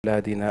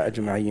أولادنا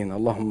أجمعين.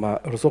 اللهم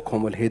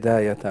ارزقهم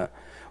الهداية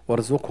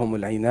وارزقهم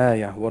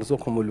العناية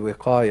وارزقهم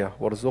الوقاية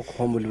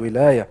وارزقهم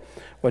الولاية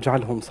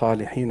واجعلهم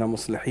صالحين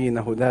مصلحين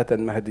هداة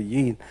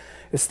مهديين.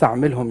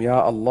 استعملهم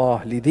يا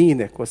الله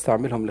لدينك،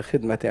 واستعملهم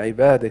لخدمة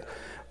عبادك،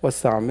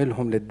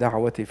 واستعملهم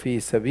للدعوة في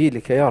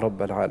سبيلك يا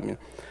رب العالمين.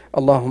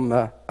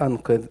 اللهم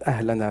أنقذ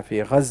أهلنا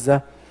في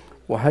غزة،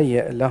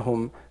 وهيئ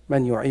لهم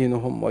من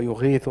يعينهم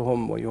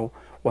ويغيثهم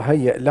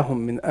وهيئ لهم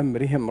من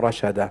أمرهم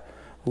رشدا.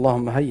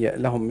 اللهم هيئ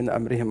لهم من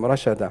أمرهم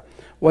رشدا،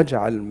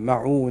 واجعل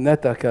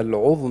معونتك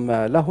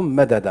العظمى لهم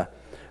مددا.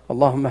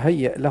 اللهم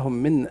هيئ لهم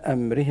من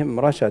أمرهم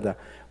رشدا،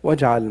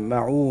 واجعل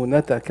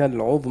معونتك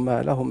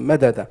العظمى لهم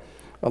مددا.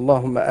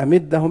 اللهم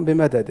أمدهم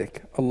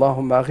بمددك،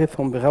 اللهم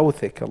أغثهم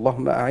بغوثك،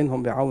 اللهم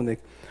أعنهم بعونك.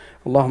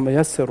 اللهم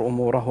يسر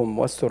أمورهم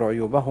واستر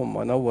عيوبهم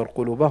ونور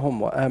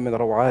قلوبهم وآمن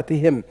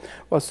روعاتهم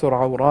واستر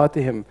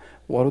عوراتهم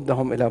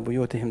وردهم إلى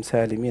بيوتهم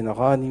سالمين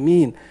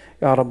غانمين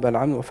يا رب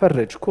العالمين.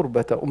 وفرج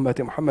كربة أمة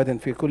محمد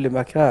في كل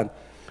مكان،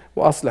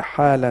 وأصلح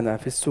حالنا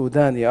في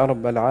السودان يا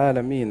رب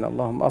العالمين.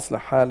 اللهم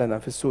أصلح حالنا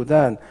في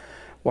السودان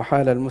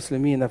وحال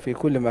المسلمين في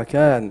كل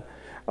مكان.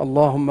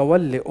 اللهم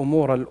ول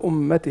أمور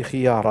الأمة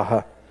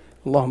خيارها،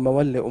 اللهم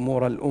ول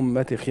أمور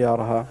الأمة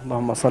خيارها.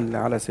 اللهم صل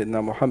على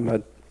سيدنا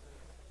محمد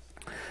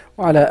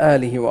وعلى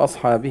آله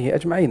وأصحابه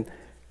أجمعين.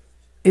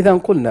 إذا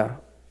قلنا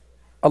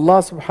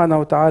الله سبحانه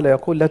وتعالى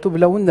يقول: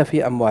 لتبلون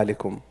في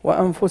أموالكم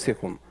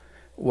وأنفسكم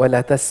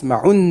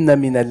ولتسمعن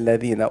من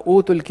الذين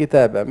أوتوا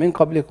الكتاب من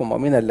قبلكم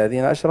ومن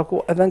الذين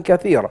أشركوا أذى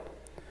كثيرا.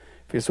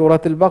 في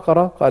سورة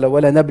البقرة قال: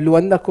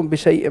 ولنبلونكم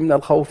بشيء من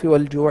الخوف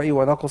والجوع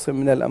ونقص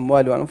من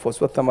الأموال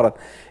والأنفس والثمرات.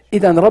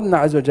 إذا ربنا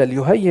عز وجل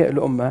يهيئ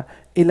الأمة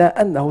إلى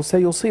أنه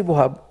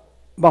سيصيبها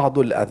بعض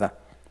الأذى،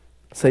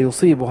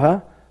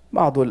 سيصيبها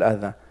بعض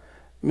الأذى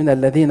من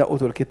الذين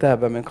أوتوا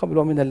الكتاب من قبل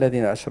ومن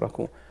الذين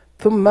أشركوا.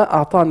 ثم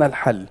أعطانا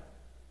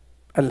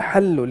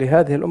الحل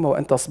لهذه الأمة: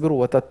 وأن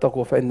تصبروا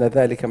وتتقوا فإن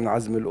ذلك من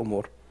عزم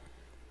الأمور.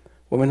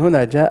 ومن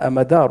هنا جاء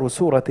مدار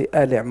سورة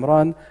آل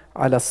عمران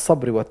على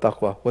الصبر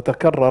والتقوى،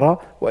 وتكرر: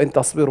 وإن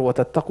تصبروا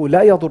وتتقوا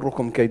لا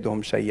يضركم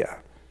كيدهم شيئا.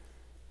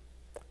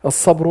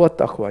 الصبر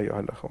والتقوى أيها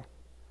الأخوة،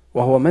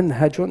 وهو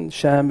منهج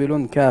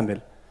شامل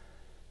كامل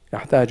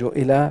يحتاج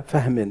إلى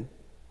فهم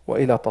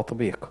وإلى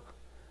تطبيق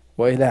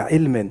وإلى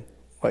علم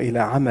وإلى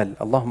عمل.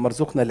 اللهم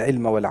ارزقنا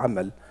العلم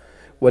والعمل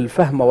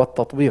والفهم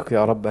والتطبيق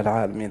يا رب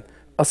العالمين.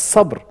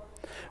 الصبر،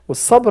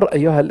 والصبر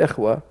أيها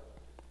الإخوة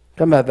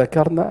كما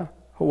ذكرنا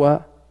هو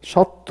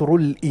شطر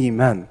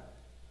الإيمان،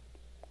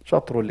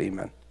 شطر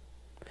الإيمان.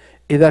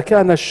 إذا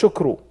كان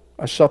الشكر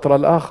الشطر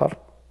الآخر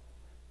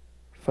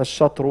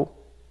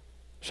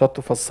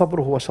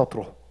فالصبر هو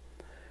شطره.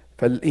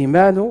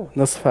 فالإيمان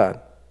نصفان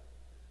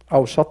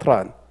أو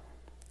شطران: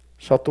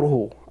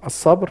 شطره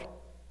الصبر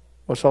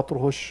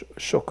وشطره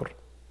الشكر.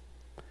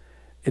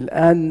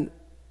 الآن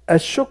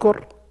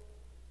الشكر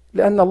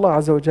لأن الله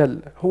عز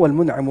وجل هو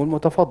المنعم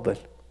المتفضل،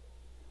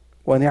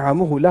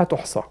 ونعمه لا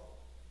تحصى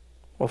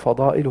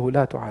وفضائله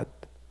لا تعد،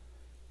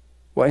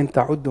 وإن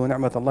تعدوا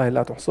نعمة الله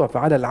لا تحصوها.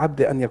 فعلى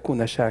العبد أن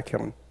يكون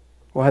شاكرا،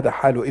 وهذا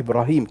حال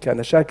إبراهيم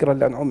كان شاكرا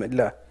لأنعم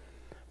الله،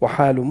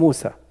 وحال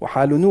موسى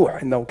وحال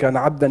نوح إنه كان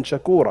عبدا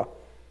شكورا.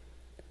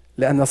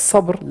 لأن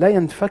الصبر لا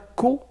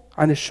ينفك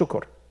عن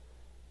الشكر،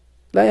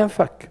 لا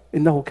ينفك،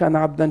 إنه كان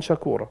عبدا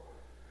شكورا.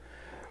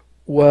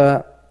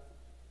 وأهل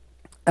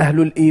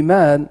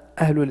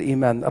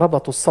الإيمان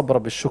ربطوا الصبر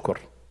بالشكر،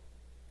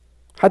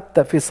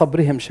 حتى في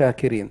صبرهم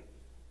شاكرين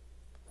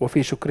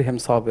وفي شكرهم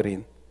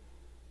صابرين.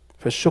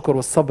 فالشكر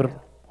والصبر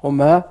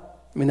هما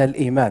من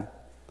الإيمان،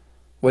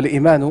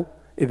 والإيمان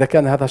إذا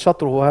كان هذا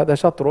شطره وهذا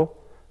شطره،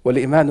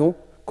 والإيمان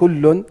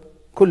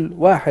كل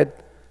واحد،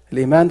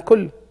 الإيمان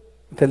كل،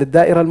 مثل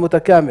الدائرة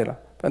المتكاملة.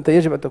 فأنت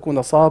يجب أن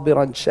تكون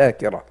صابرا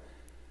شاكرا،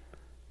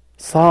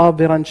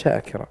 صابرا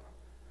شاكرا.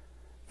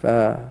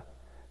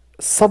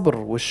 فالصبر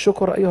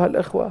والشكر أيها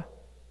الإخوة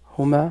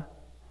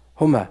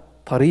هما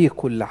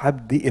طريق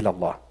العبد إلى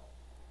الله.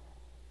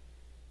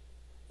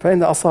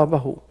 فإن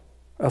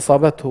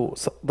أصابته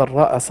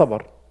ضراء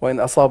صبر، وإن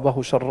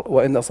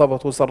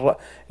أصابته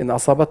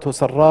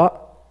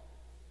سراء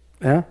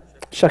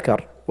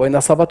شكر، وإن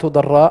أصابته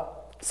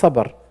ضراء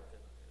صبر.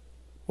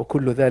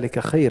 وكل ذلك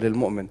خير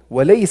المؤمن،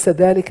 وليس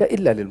ذلك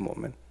إلا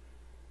للمؤمن،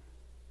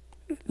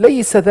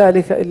 ليس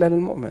ذلك إلا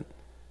للمؤمن.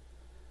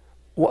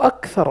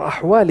 وأكثر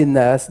أحوال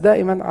الناس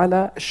دائما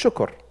على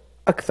الشكر،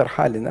 أكثر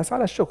حال الناس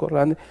على الشكر.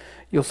 يعني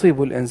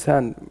يصيب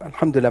الإنسان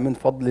الحمد لله من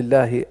فضل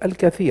الله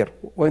الكثير،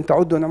 وإن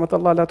تعدوا نعمة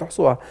الله لا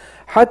تحصوها.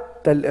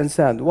 حتى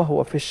الإنسان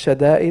وهو في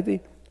الشدائد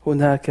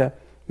هناك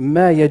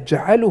ما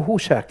يجعله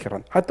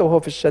شاكرا، حتى وهو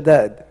في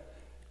الشدائد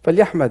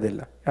فليحمد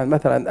الله. يعني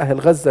مثلا أهل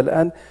غزة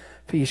الآن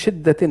في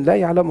شدة لا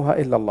يعلمها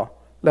إلا الله،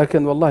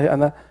 لكن والله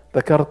أنا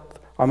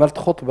عملت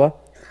خطبة: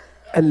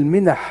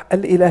 المنح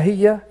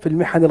الإلهية في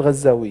المحن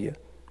الغزاوية،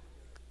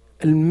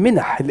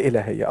 المنح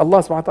الإلهية.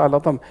 الله سبحانه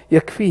وتعالى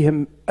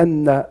يكفيهم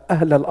أن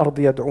أهل الأرض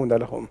يدعون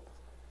لهم.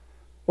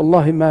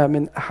 والله ما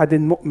من أحد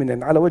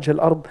مؤمن على وجه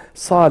الأرض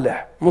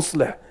صالح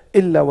مصلح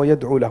إلا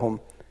ويدعو لهم،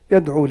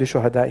 يدعو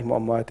لشهدائهم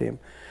وأمواتهم.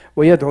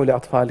 ويدعو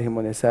لأطفالهم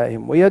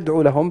ونسائهم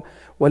ويدعو لهم.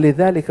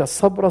 ولذلك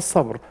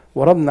الصبر.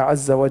 وربنا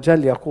عز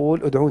وجل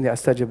يقول ادعوني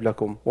أستجب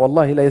لكم.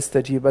 والله لا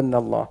يستجيبن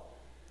الله،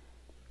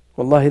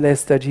 والله لا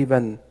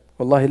يستجيبن،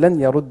 والله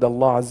لن يرد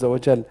الله عز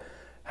وجل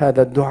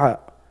هذا الدعاء،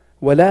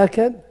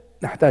 ولكن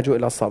نحتاج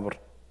إلى صبر،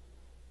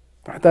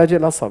 نحتاج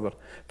إلى صبر.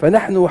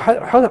 فنحن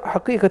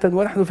حقيقة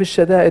ونحن في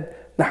الشدائد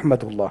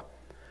نحمد الله،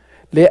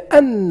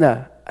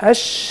 لأن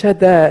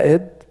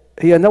الشدائد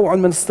هي نوع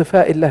من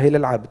اصطفاء الله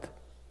للعبد.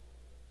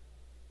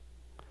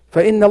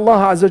 فإن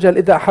الله عز وجل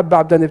إذا أحب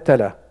عبدا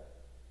ابتلاه،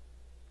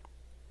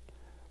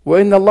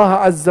 وإن الله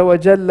عز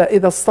وجل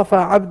إذا اصطفى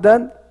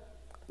عبدا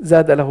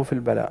زاد له في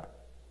البلاء.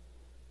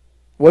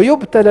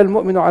 ويبتلى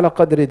المؤمن على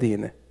قدر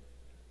دينه،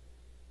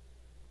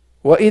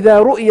 وإذا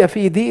رؤي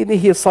في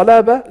دينه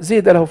صلابة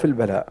زيد له في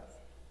البلاء.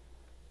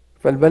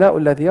 فالبلاء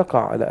الذي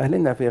يقع على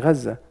أهلنا في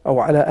غزة أو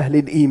على أهل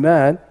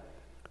الإيمان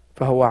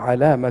فهو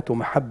علامة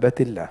محبة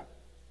الله،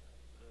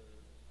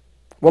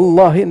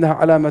 والله إنها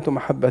علامة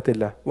محبة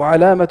الله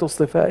وعلامة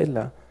اصطفاء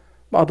الله.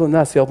 بعض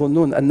الناس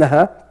يظنون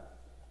أنها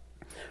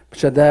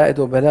شدائد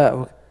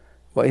وبلاء،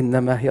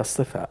 وإنما هي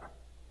اصطفاء،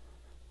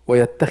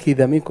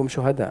 ويتخذ منكم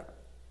شهداء،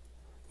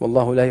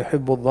 والله لا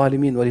يحب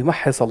الظالمين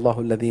وليمحص الله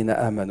الذين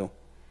آمنوا.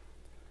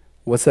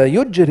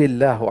 وسيجري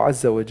الله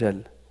عز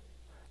وجل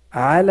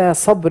على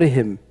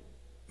صبرهم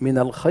من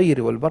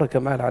الخير والبركة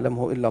ما لا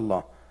يعلمه إلا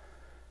الله.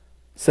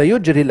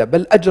 سيجري الله،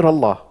 بل أجرى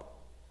الله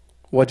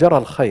وجرى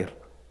الخير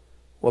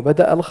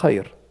وبدأ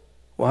الخير،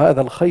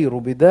 وهذا الخير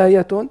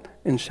بداية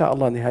إن شاء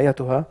الله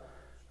نهايتها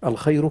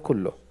الخير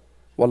كله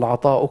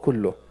والعطاء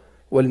كله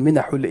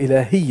والمنح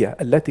الإلهية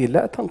التي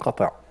لا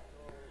تنقطع.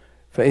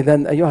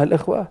 فإذا أيها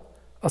الإخوة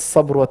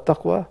الصبر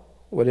والتقوى،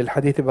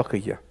 وللحديث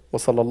بقية.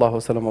 وصلى الله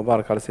وسلم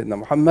وبارك على سيدنا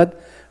محمد،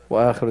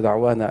 وآخر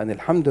دعوانا أن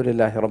الحمد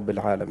لله رب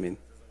العالمين.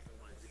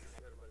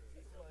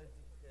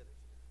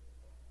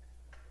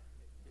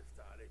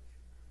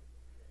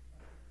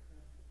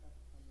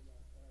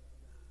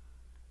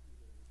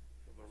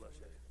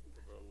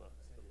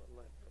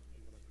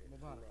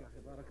 مبارك يا أخي،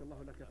 بارك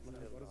الله لك يا أخي،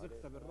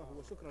 ورزقت بره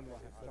وشكرا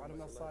واحد، وجعلنا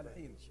من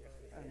الصالحين.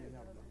 آمين يا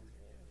رب.